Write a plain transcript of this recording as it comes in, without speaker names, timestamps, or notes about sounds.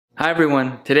Hi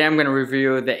everyone, today I'm going to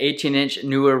review the 18-inch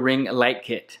Neewer Ring Light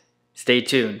Kit. Stay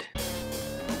tuned.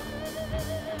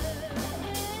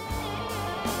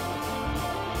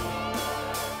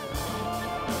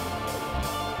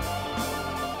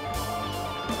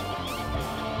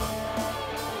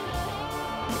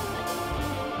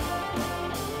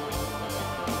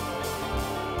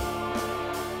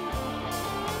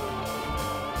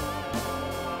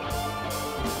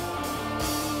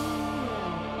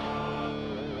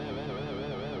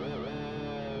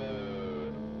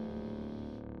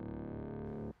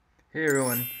 Hey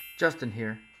everyone, Justin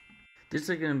here. This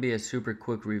is going to be a super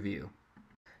quick review.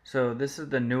 So this is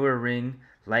the Neewer Ring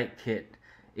Light Kit,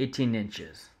 18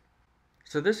 inches.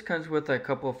 So this comes with a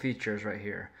couple of features right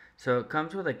here. So it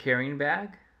comes with a carrying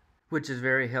bag, which is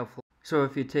very helpful. So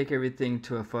if you take everything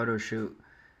to a photo shoot,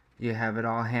 you have it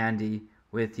all handy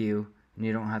with you and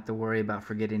you don't have to worry about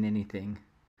forgetting anything.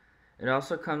 It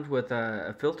also comes with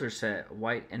a filter set,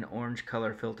 white and orange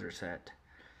color filter set.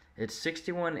 It's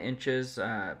 61 inches.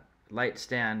 Light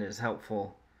stand is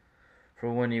helpful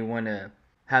for when you want to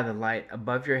have the light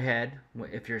above your head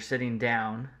if you're sitting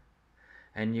down,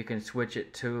 and you can switch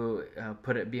it to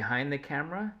put it behind the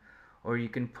camera, or you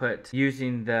can put,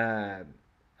 using a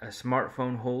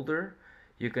smartphone holder,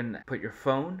 you can put your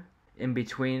phone in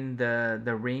between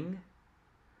the ring,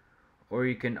 or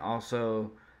you can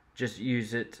also just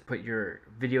use it, put your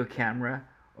video camera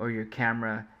or your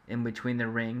camera in between the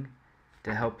ring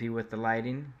to help you with the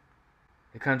lighting.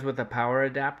 It comes with a power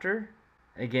adapter.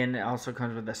 Again, it also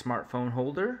comes with a smartphone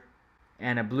holder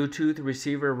and a Bluetooth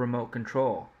receiver remote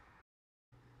control.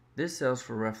 This sells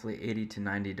for roughly $80 to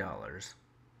 $90.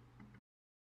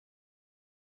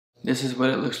 This is what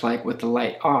it looks like with the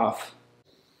light off.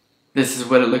 This is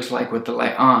what it looks like with the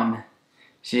light on.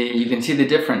 See, you can see the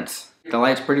difference. The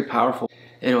light's pretty powerful.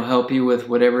 It'll help you with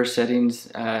whatever settings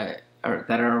that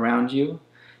are around you.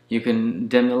 You can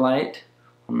dim the light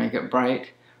or make it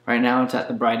bright. Right now it's at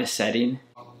the brightest setting.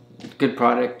 Good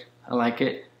product, I like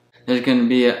it. There's going to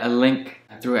be a link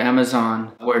through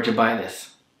Amazon where to buy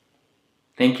this.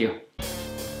 Thank you.